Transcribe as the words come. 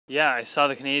Yeah, I saw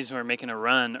the Canadians were making a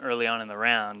run early on in the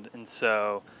round, and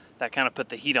so that kind of put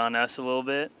the heat on us a little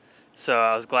bit. So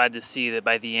I was glad to see that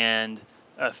by the end,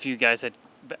 a few guys had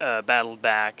battled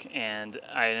back, and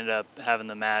I ended up having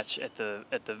the match at the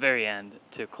very end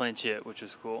to clinch it, which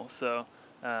was cool. So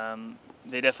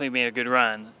they definitely made a good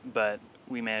run, but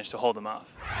we managed to hold them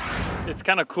off. It's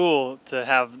kind of cool to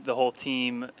have the whole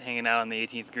team hanging out on the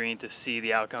 18th green to see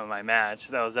the outcome of my match.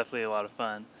 That was definitely a lot of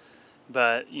fun.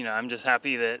 But, you know, I'm just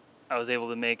happy that I was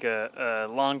able to make a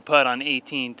long putt on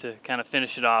 18 to kind of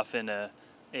finish it off in a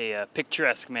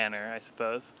picturesque manner, I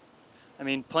suppose. I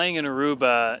mean, playing in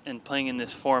Aruba and playing in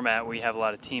this format where you have a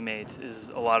lot of teammates is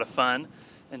a lot of fun.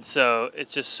 And so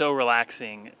it's just so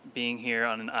relaxing being here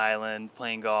on an island,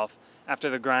 playing golf. After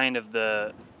the grind of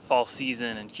the fall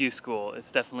season and Q school,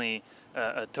 it's definitely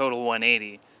a total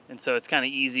 180. And so it's kind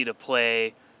of easy to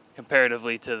play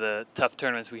comparatively to the tough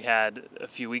tournaments we had a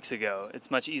few weeks ago.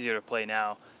 It's much easier to play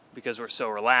now because we're so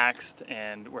relaxed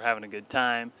and we're having a good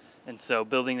time. And so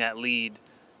building that lead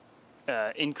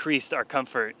increased our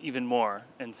comfort even more.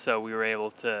 And so we were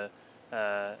able to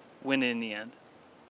win in the end.